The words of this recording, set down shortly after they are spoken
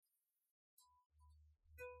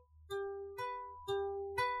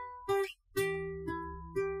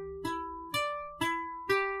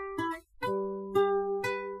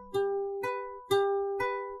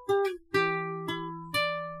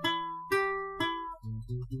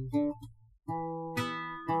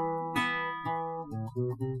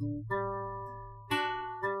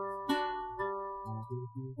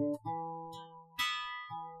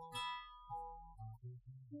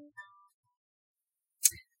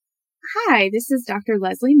Hi, this is Dr.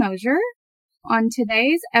 Leslie Mosier. On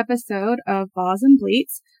today's episode of Balls and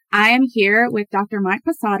Bleats, I am here with Dr. Mike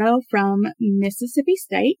Passato from Mississippi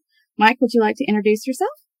State. Mike, would you like to introduce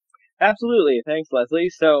yourself? Absolutely. Thanks, Leslie.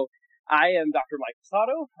 So I am Dr. Mike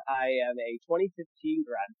Passato. I am a 2015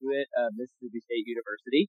 graduate of Mississippi State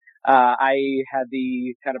University. I had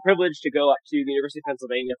the kind of privilege to go up to the University of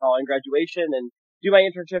Pennsylvania following graduation and do my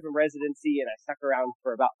internship and residency, and I stuck around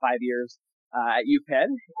for about 5 years at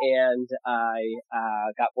UPenn, and I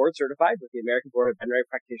got board certified with the American Board of Veterinary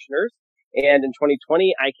Practitioners. And in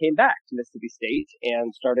 2020, I came back to Mississippi State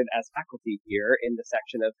and started as faculty here in the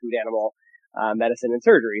section of food animal medicine and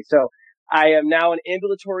surgery. So I am now an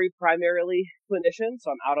ambulatory primarily clinician,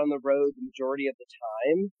 so I'm out on the road the majority of the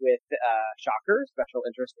time with shocker, special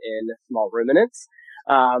interest in small ruminants.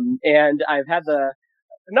 And I've had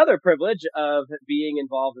another privilege of being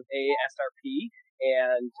involved with AASRP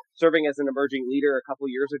and serving as an emerging leader a couple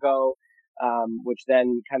years ago, which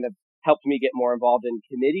then kind of helped me get more involved in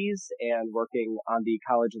committees and working on the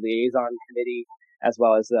college liaison committee, as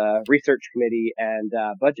well as the research committee and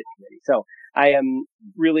budget committee. So I am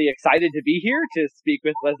really excited to be here to speak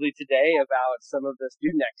with Leslie today about some of the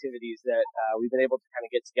student activities that we've been able to kind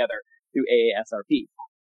of get together through AASRP.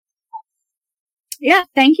 Yeah,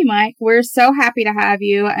 thank you, Mike. We're so happy to have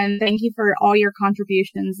you, and thank you for all your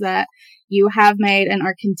contributions that you have made and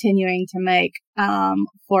are continuing to make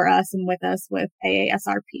for us and with us with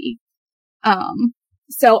AASRP.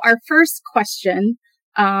 So our first question,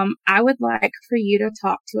 I would like for you to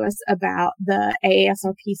talk to us about the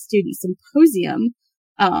AASRP Student Symposium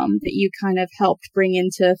that you kind of helped bring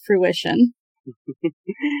into fruition.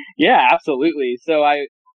 Yeah, absolutely. So I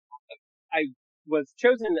was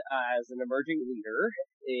chosen as an emerging leader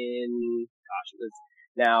it was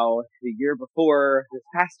now the year before this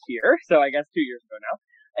past year, so I guess 2 years ago now.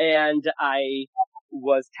 And I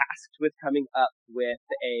was tasked with coming up with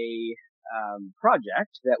a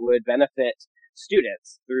project that would benefit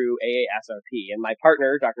students through AASRP. And my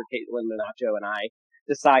partner, Dr. Caitlin Minacho, and I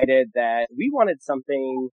decided that we wanted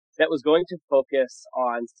something that was going to focus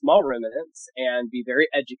on small ruminants and be very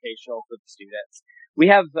educational for the students. We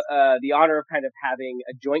have the honor of kind of having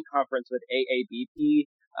a joint conference with AABP,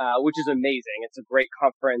 which is amazing. It's a great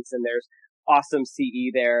conference, and there's awesome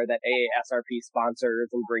CE there that AASRP sponsors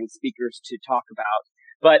and brings speakers to talk about,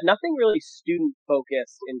 but nothing really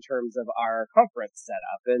student-focused in terms of our conference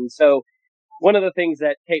setup. And so one of the things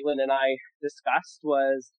that Caitlin and I discussed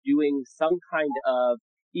was doing some kind of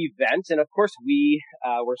event. And of course, we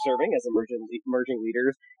were serving as emerging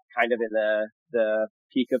leaders kind of in the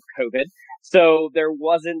peak of COVID. So there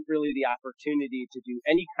wasn't really the opportunity to do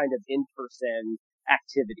any kind of in-person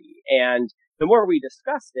activity. And the more we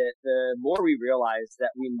discussed it, the more we realized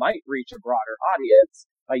that we might reach a broader audience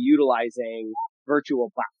by utilizing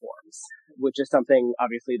virtual platforms, which is something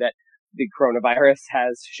obviously that the coronavirus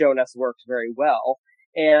has shown us works very well.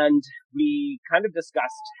 And we kind of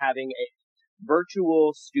discussed having a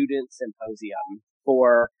virtual student symposium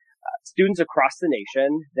for students across the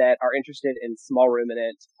nation that are interested in small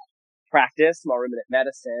ruminant practice, small ruminant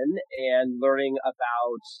medicine, and learning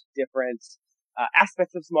about different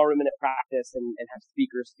aspects of small ruminant practice and have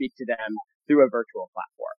speakers speak to them through a virtual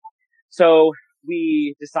platform. So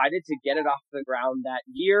we decided to get it off the ground that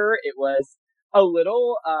year. It was a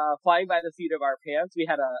little flying by the seat of our pants. We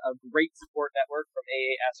had a great support network from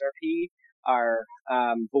AASRP. Our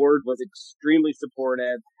board was extremely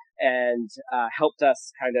supportive and helped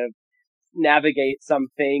us kind of navigate some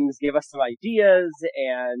things, give us some ideas,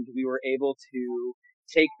 and we were able to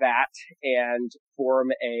take that and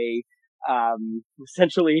form a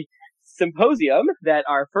essentially symposium that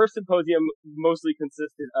our first symposium mostly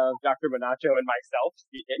consisted of Dr. Minacho and myself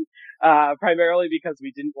speaking, primarily because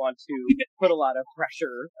we didn't want to put a lot of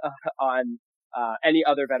pressure on any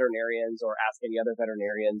other veterinarians or ask any other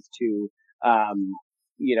veterinarians to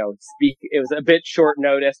speak. It was a bit short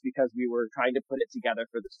notice because we were trying to put it together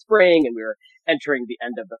for the spring and we were entering the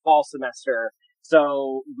end of the fall semester.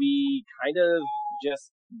 So we kind of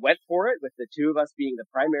just went for it with the two of us being the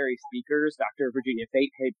primary speakers. Dr. Virginia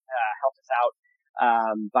Fate helped us out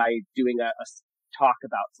by doing a talk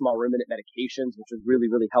about small ruminant medications, which was really,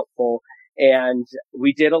 really helpful. And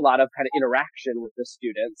we did a lot of kind of interaction with the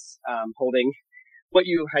students, holding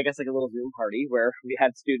I guess like a little Zoom party where we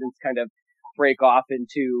had students kind of break off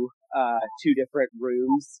into two different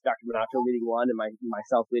rooms, Dr. Minacho leading one and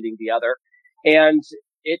myself leading the other. And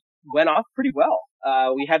it went off pretty well.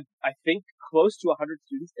 We had, I think, close to 100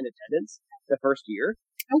 students in attendance the first year.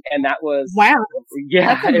 Okay. And that was... Wow.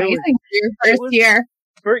 Yeah. That's amazing for your first year.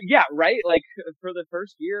 Yeah, right? Like, for the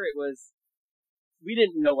first year, we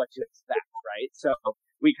didn't know what to expect, right? So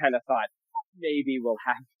we kind of thought maybe we'll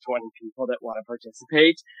have 20 people that want to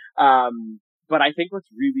participate. But I think what's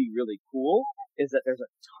really, really cool is that there's a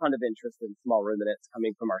ton of interest in small ruminants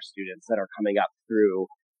coming from our students that are coming up through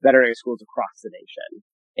veterinary schools across the nation.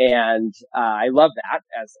 And I love that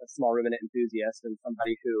as a small ruminant enthusiast and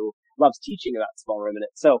somebody who loves teaching about small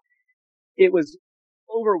ruminants. So it was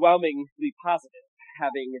overwhelmingly positive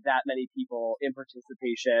having that many people in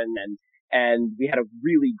participation, and we had a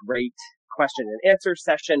really great question and answer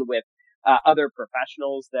session with other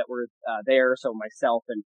professionals that were there. So myself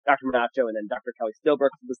and Dr. Monacho, and then Dr. Kelly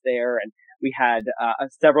Stillbrook was there, and we had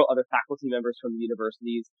several other faculty members from the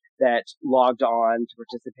universities that logged on to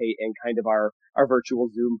participate in kind of our virtual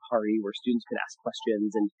Zoom party where students could ask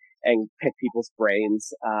questions and pick people's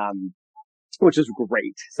brains, which is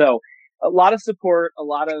great. So a lot of support, a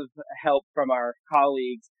lot of help from our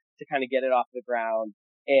colleagues to kind of get it off the ground.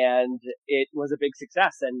 And it was a big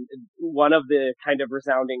success. And one of the kind of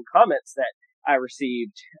resounding comments that I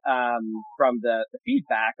received from the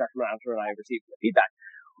feedback, Dr. Monacho and I received the feedback,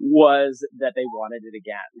 was that they wanted it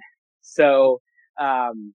again. So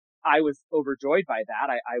I was overjoyed by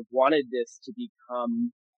that. I wanted this to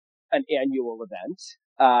become an annual event.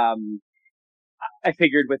 I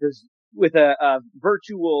figured with a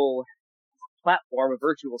virtual platform, a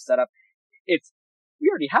virtual setup, we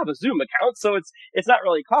already have a Zoom account, so it's not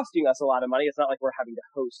really costing us a lot of money. It's not like we're having to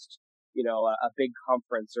host, a big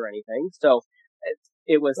conference or anything. So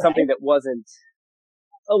it was something that wasn't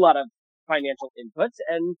a lot of financial input.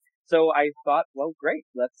 And so I thought, well, great,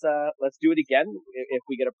 let's do it again. If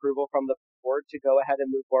we get approval from the board to go ahead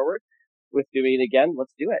and move forward with doing it again,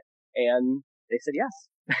 let's do it. And they said yes.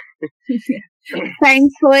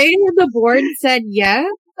 Thankfully, the board said yes.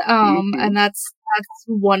 And that's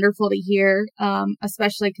wonderful to hear,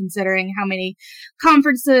 especially considering how many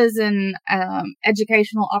conferences and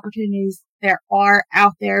educational opportunities there are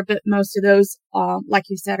out there. But most of those, like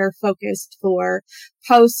you said, are focused for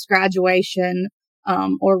post-graduation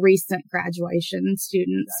or recent graduation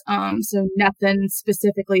students. So nothing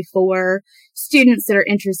specifically for students that are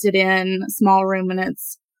interested in small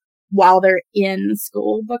ruminants while they're in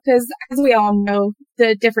school, because as we all know,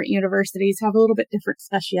 the different universities have a little bit different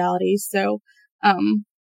specialities. So,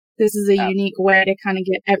 this is a unique way to kind of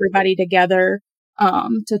get everybody together,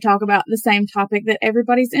 to talk about the same topic that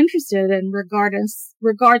everybody's interested in,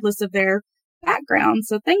 regardless of their background.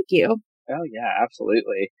 So thank you. Oh yeah,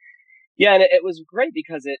 absolutely. Yeah. And it was great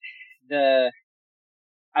because I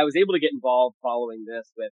was able to get involved following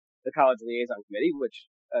this with the college liaison committee, which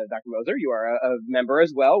Dr. Moser, you are a member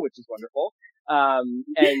as well, which is wonderful.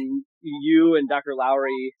 And you and Dr.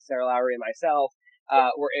 Lowry, Sarah Lowry, and myself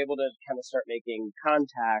were able to kind of start making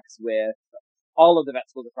contacts with all of the vet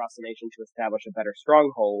schools across the nation to establish a better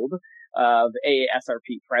stronghold of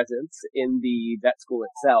AASRP presence in the vet school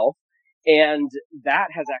itself. And that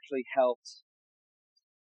has actually helped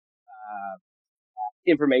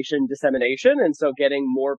information dissemination. And so getting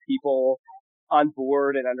more people on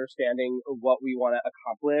board and understanding what we want to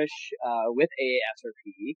accomplish with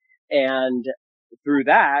AASRP. And through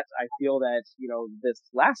that, I feel that, this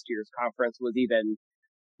last year's conference was even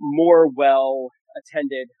more well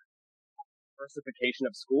attended diversification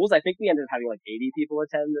of schools. I think we ended up having like 80 people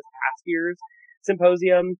attend this past year's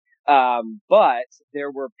symposium. But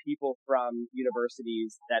there were people from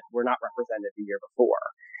universities that were not represented the year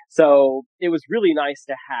before. So it was really nice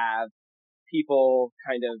to have people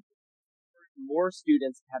kind of more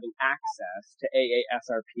students having access to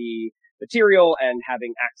AASRP material and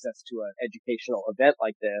having access to an educational event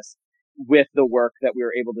like this with the work that we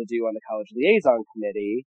were able to do on the college liaison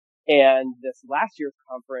committee. And this last year's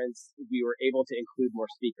conference, we were able to include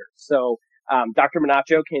more speakers. So Dr.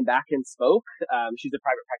 Monacho came back and spoke. She's a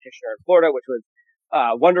private practitioner in Florida, which was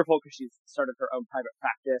wonderful because she's started her own private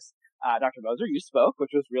practice. Dr. Moser, you spoke,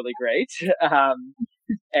 which was really great.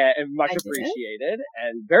 And much appreciated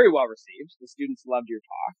and very well received. The students loved your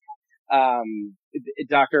talk.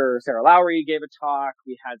 Dr. Sarah Lowry gave a talk.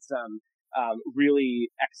 We had some really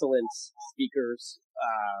excellent speakers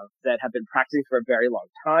that have been practicing for a very long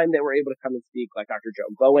time that were able to come and speak, like Dr. Joe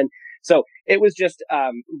Bowen. So it was just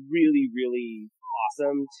really, really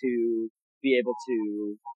awesome to be able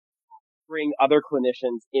to bring other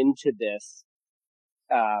clinicians into this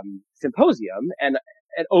symposium and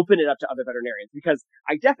open it up to other veterinarians, because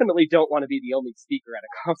I definitely don't want to be the only speaker at a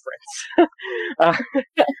conference.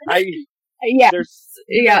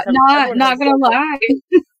 Not gonna lie.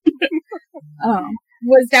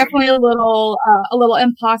 Was definitely a little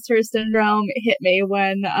imposter syndrome hit me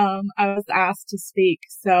when I was asked to speak.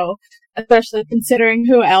 So especially considering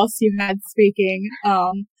who else you had speaking.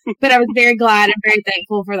 But I was very glad and very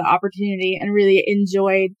thankful for the opportunity and really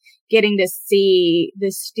enjoyed getting to see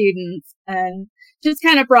the students, and just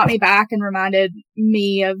kind of brought me back and reminded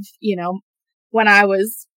me of, when I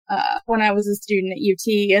was a student at UT,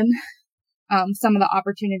 and some of the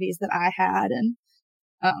opportunities that I had, and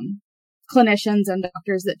clinicians and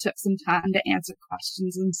doctors that took some time to answer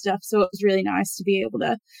questions and stuff. So it was really nice to be able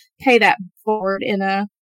to pay that forward in a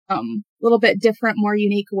little bit different, more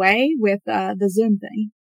unique way with the Zoom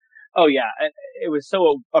thing. Oh yeah, it was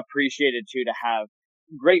so appreciated too to have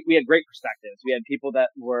we had great perspectives. We had people that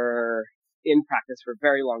were in practice for a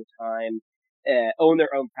very long time, own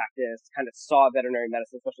their own practice, kind of saw veterinary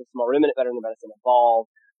medicine, especially small ruminant veterinary medicine, evolve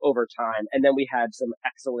over time. And then we had some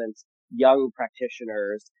excellent young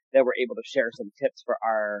practitioners that were able to share some tips for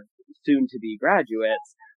our soon to be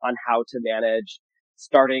graduates on how to manage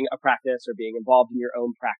starting a practice or being involved in your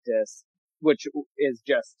own practice, which is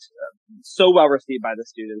just so well received by the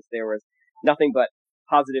students. There was nothing but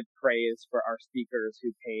positive praise for our speakers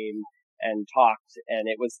who came and talked, and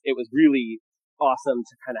it was really awesome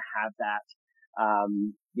to kind of have that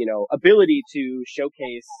ability to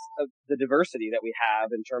showcase the diversity that we have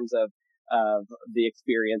in terms of the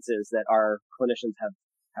experiences that our clinicians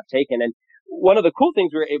have taken. And one of the cool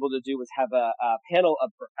things we were able to do was have a panel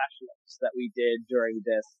of professionals that we did during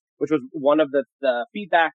this, which was one of the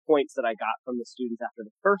feedback points that I got from the students after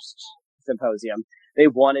the first symposium. They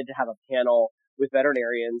wanted to have a panel with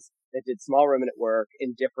veterinarians that did small ruminant work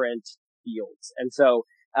in different fields. And so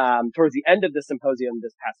towards the end of the symposium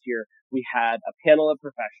this past year, we had a panel of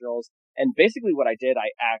professionals. And basically what I did, I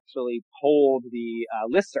actually polled the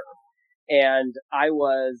listserv. And I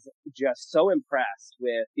was just so impressed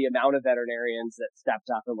with the amount of veterinarians that stepped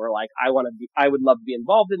up and were like, I would love to be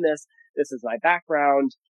involved in this. This is my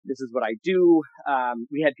background. This is what I do.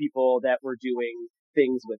 We had people that were doing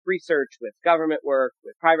things with research, with government work,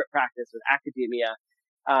 with private practice, with academia.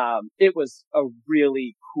 It was a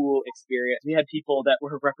really cool experience. We had people that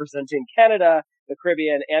were representing Canada, the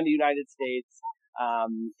Caribbean, and the United States.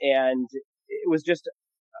 And it was just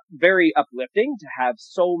very uplifting to have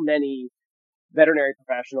so many veterinary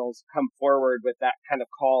professionals come forward with that kind of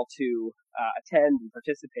call to attend and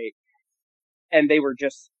participate. And they were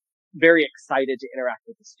just very excited to interact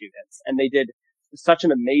with the students. And they did such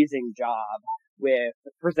an amazing job with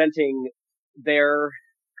presenting their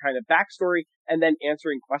kind of backstory and then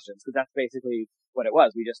answering questions, because that's basically what it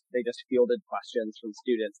was. They just fielded questions from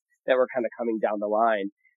students that were kind of coming down the line.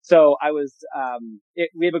 So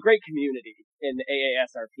we have a great community in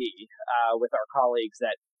AASRP with our colleagues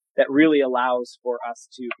that really allows for us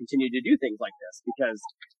to continue to do things like this, because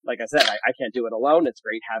like I said, I can't do it alone. It's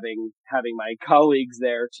great having my colleagues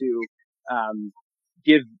there to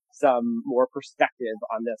give some more perspective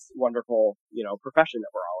on this wonderful, profession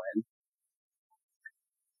that we're all in.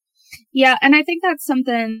 Yeah, and I think that's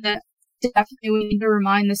something that definitely we need to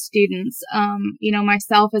remind the students.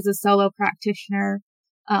 Myself as a solo practitioner,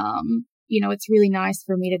 it's really nice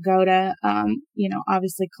for me to go to,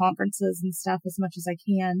 obviously conferences and stuff as much as I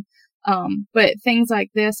can. But things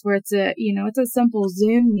like this where it's a simple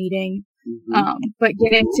Zoom meeting, but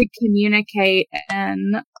getting to communicate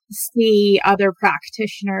and see other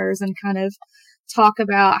practitioners and kind of talk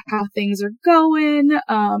about how things are going,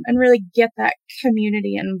 and really get that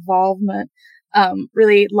community involvement,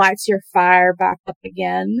 really lights your fire back up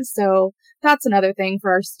again. So that's another thing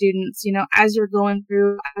for our students, as you're going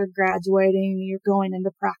through, as you're graduating, you're going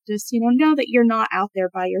into practice, know that you're not out there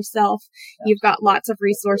by yourself. You've got lots of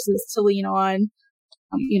resources to lean on.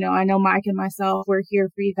 I know Mike and myself, we're here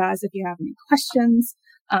for you guys. If you have any questions,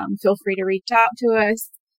 feel free to reach out to us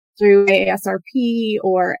through AASRP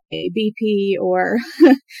or ABP or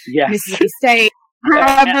Mississippi State.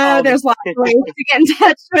 There's lots of ways to get in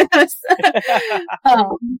touch with us.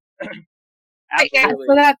 Yeah,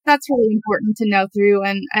 so that's really important to know through,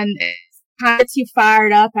 and it kind of gets you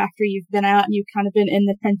fired up after you've been out and you've kind of been in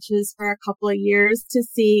the trenches for a couple of years to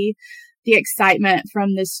see the excitement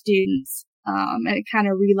from the students, and it kind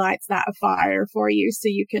of relights that fire for you so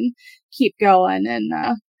you can keep going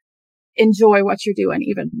and enjoy what you're doing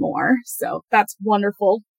even more. So that's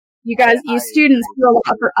wonderful. You guys, students do a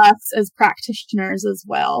lot for us as practitioners as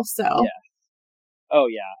well. So. Yeah. Oh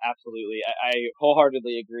yeah, absolutely. I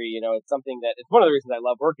wholeheartedly agree. It's something it's one of the reasons I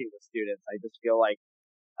love working with students. I just feel like,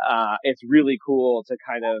 it's really cool to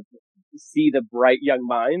kind of see the bright young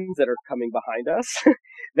minds that are coming behind us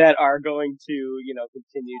that are going to,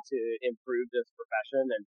 continue to improve this profession,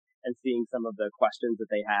 and seeing some of the questions that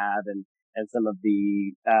they have and some of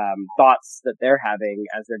the, thoughts that they're having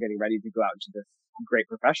as they're getting ready to go out into this great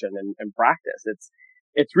profession and practice.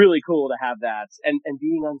 it's really cool to have that. And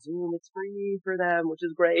being on Zoom, it's free for them, which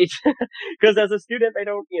is great. Because as a student, they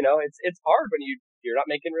don't, it's hard when you're not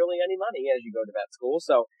making really any money as you go to vet school.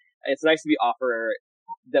 So it's nice we offer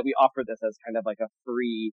this as kind of like a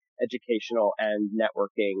free educational and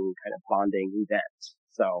networking kind of bonding event.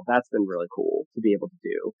 So that's been really cool to be able to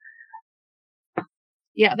do.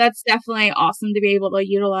 Yeah, that's definitely awesome to be able to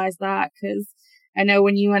utilize that, because I know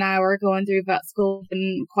when you and I were going through vet school,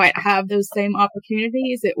 didn't quite have those same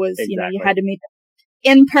opportunities. It was, Exactly. You had to meet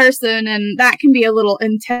in person, and that can be a little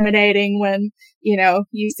intimidating when,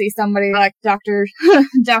 you see somebody like Dr.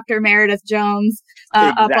 Meredith Jones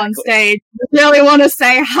up on stage. You really want to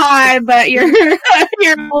say hi, but you're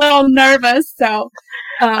you're a little nervous. So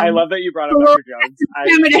I love that you brought up Dr. Jones.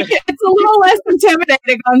 It's a little less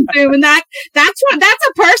intimidating on Zoom, and that's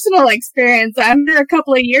a personal experience. I remember a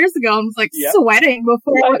couple of years ago, I was like sweating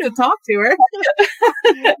before I went to talk to her.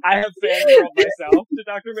 I have fangirled myself to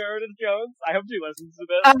Dr. Meredith Jones. I hope she listens to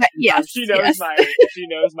this. Yes, she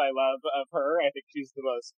knows my love of her. I think she's the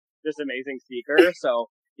most just amazing speaker. So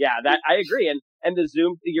yeah, that I agree. And the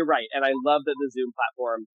Zoom, you're right. And I love that the Zoom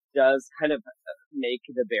platform does kind of make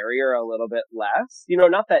the barrier a little bit less.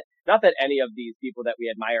 Not that any of these people that we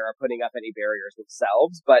admire are putting up any barriers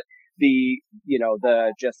themselves, but the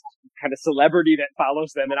just kind of celebrity that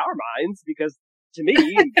follows them in our minds, because to me,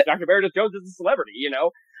 Dr. Meredith Jones is a celebrity,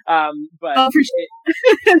 but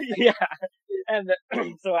yeah. And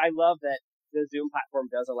so I love that the Zoom platform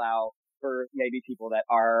does allow for maybe people that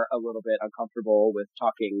are a little bit uncomfortable with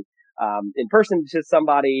talking in person to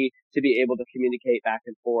somebody, to be able to communicate back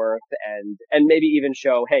and forth and maybe even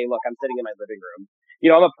show, hey, look, I'm sitting in my living room.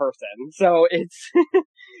 I'm a person, so it's,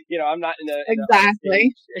 I'm not in a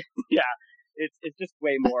exactly. Yeah, it's just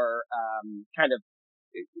way more kind of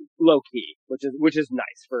low key, which is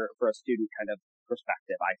nice for a student kind of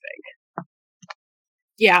perspective, I think.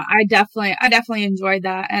 Yeah, I definitely enjoyed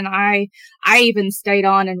that. And I even stayed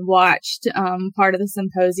on and watched part of the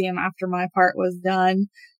symposium after my part was done,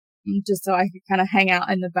 just so I could kind of hang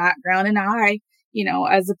out in the background. And I,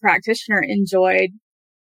 as a practitioner, enjoyed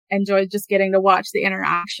just getting to watch the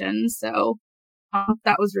interaction. So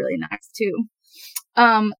that was really nice too.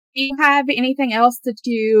 Do you have anything else that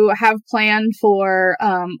you have planned for,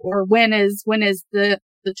 or when is the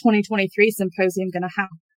 2023 symposium going to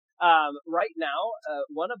happen? Right now,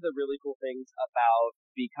 one of the really cool things about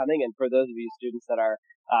becoming, and for those of you students that are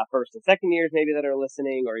first and second years maybe that are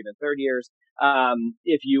listening, or even third years,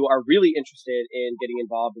 if you are really interested in getting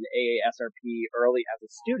involved in AASRP early as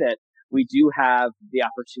a student, we do have the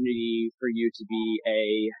opportunity for you to be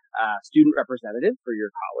a student representative for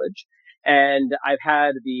your college. And I've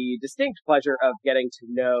had the distinct pleasure of getting to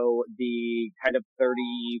know the kind of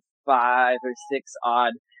 35 or 6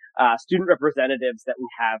 odd student representatives that we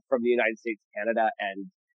have from the United States, Canada,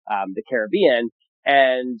 and the Caribbean.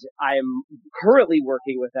 And I'm currently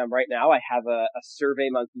working with them right now. I have a survey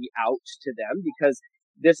monkey out to them, because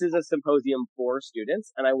this is a symposium for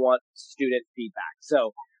students and I want student feedback.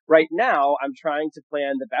 So right now I'm trying to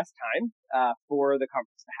plan the best time for the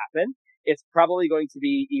conference to happen. It's probably going to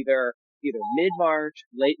be either mid-March,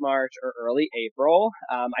 late March, or early April.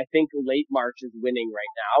 I think late March is winning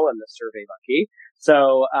right now in the Survey Monkey.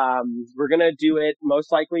 So we're going to do it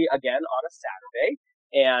most likely again on a Saturday,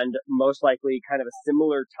 and most likely kind of a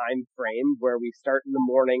similar time frame where we start in the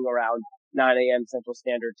morning around 9 a.m. Central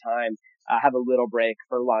Standard Time, have a little break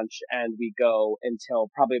for lunch, and we go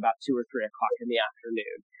until probably about 2 or 3 o'clock in the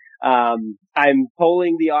afternoon. I'm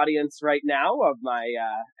polling the audience right now of my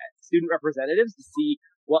student representatives to see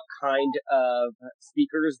what kind of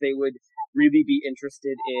speakers they would really be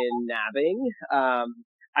interested in nabbing.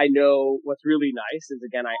 I know what's really nice is,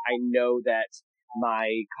 again, I know that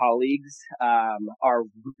my colleagues are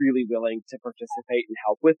really willing to participate and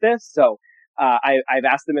help with this. So I've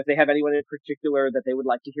asked them if they have anyone in particular that they would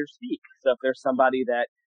like to hear speak. So if there's somebody that,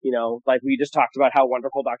 like we just talked about how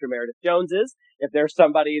wonderful Dr. Meredith Jones is, if there's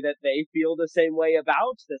somebody that they feel the same way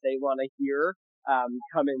about, that they want to hear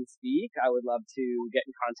come and speak, I would love to get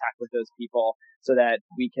in contact with those people so that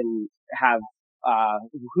we can have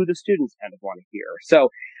who the students kind of want to hear. So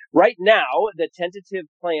right now, the tentative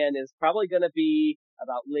plan is probably going to be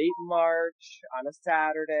about late March on a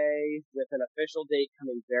Saturday, with an official date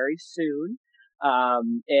coming very soon.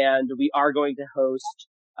 And we are going to host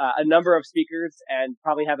a number of speakers and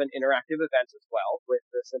probably have an interactive event as well with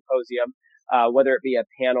the symposium, whether it be a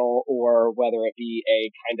panel or whether it be a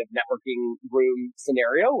kind of networking room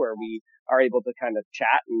scenario where we are able to kind of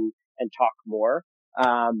chat and talk more.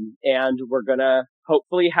 And we're going to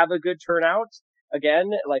hopefully have a good turnout again,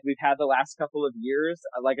 like we've had the last couple of years.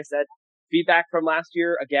 Like I said, feedback from last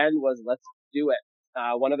year again was, let's do it.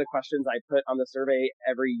 One of the questions I put on the survey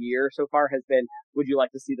every year so far has been, would you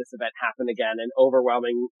like to see this event happen again? And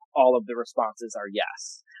overwhelming, all of the responses are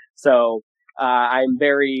yes. So I'm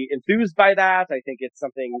very enthused by that. I think it's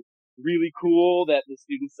something really cool that the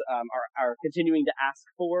students are continuing to ask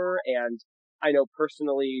for. And I know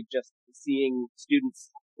personally, just seeing students,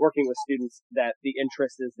 working with students, that the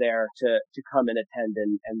interest is there to come and attend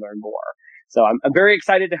and learn more. So I'm very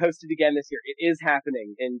excited to host it again this year. It is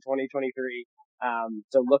happening in 2023.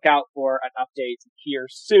 So look out for an update here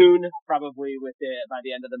soon, probably by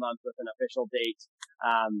the end of the month with an official date.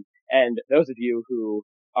 And those of you who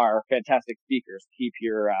are fantastic speakers, keep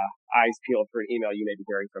your eyes peeled for an email you may be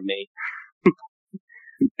hearing from me.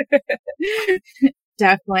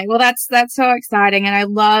 Definitely. Well, that's so exciting. And I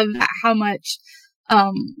love how much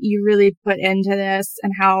you really put into this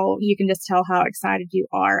and how you can just tell how excited you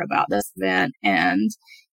are about this event. And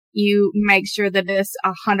you make sure that it's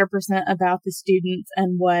 100% about the students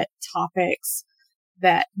and what topics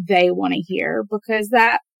that they want to hear, because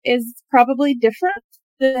that is probably different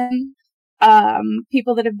than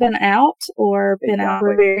people that have been out or been out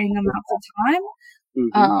for varying amounts of time.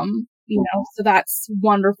 Mm-hmm. So that's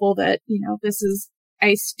wonderful that, this is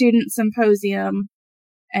a student symposium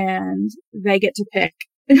and they get to pick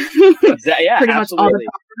pretty much all the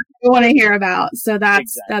topics they want to hear about. So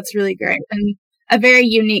that's really great. And a very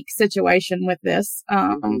unique situation with this.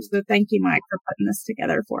 So thank you, Mike, for putting this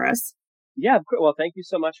together for us. Yeah, well, thank you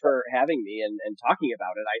so much for having me and talking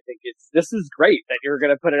about it. I think this is great that you're going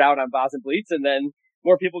to put it out on Boz and Bleats, and then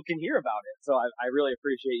more people can hear about it. So I really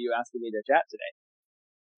appreciate you asking me to chat today.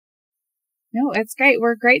 No, it's great.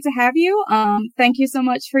 We're great to have you. Thank you so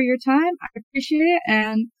much for your time. I appreciate it,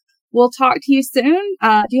 and we'll talk to you soon.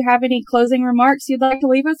 Do you have any closing remarks you'd like to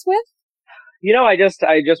leave us with? I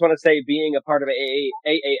just want to say being a part of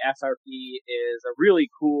AASRP is a really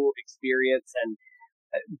cool experience, and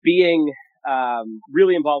being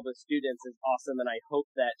really involved with students is awesome. And I hope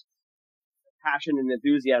that the passion and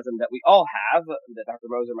enthusiasm that we all have, that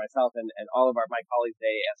Dr. Moser, myself, and all of my colleagues at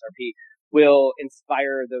AASRP, will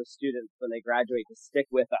inspire those students when they graduate to stick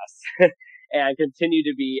with us and continue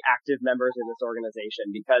to be active members in this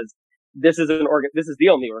organization, because this is the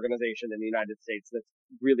only organization in the United States that's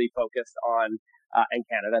really focused on, and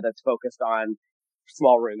Canada, that's focused on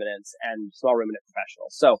small ruminants and small ruminant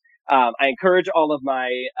professionals. So I encourage all of my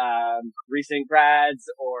recent grads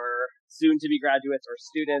or soon-to-be graduates or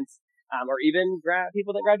students, or even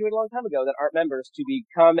people that graduated a long time ago that aren't members, to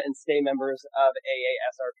become and stay members of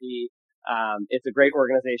AASRP. It's a great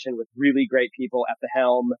organization with really great people at the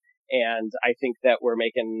helm, and I think that we're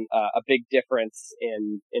making a big difference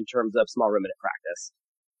in terms of small ruminant practice.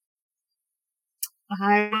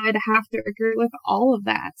 I would have to agree with all of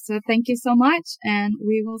that. So thank you so much, and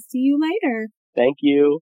we will see you later. Thank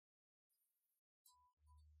you.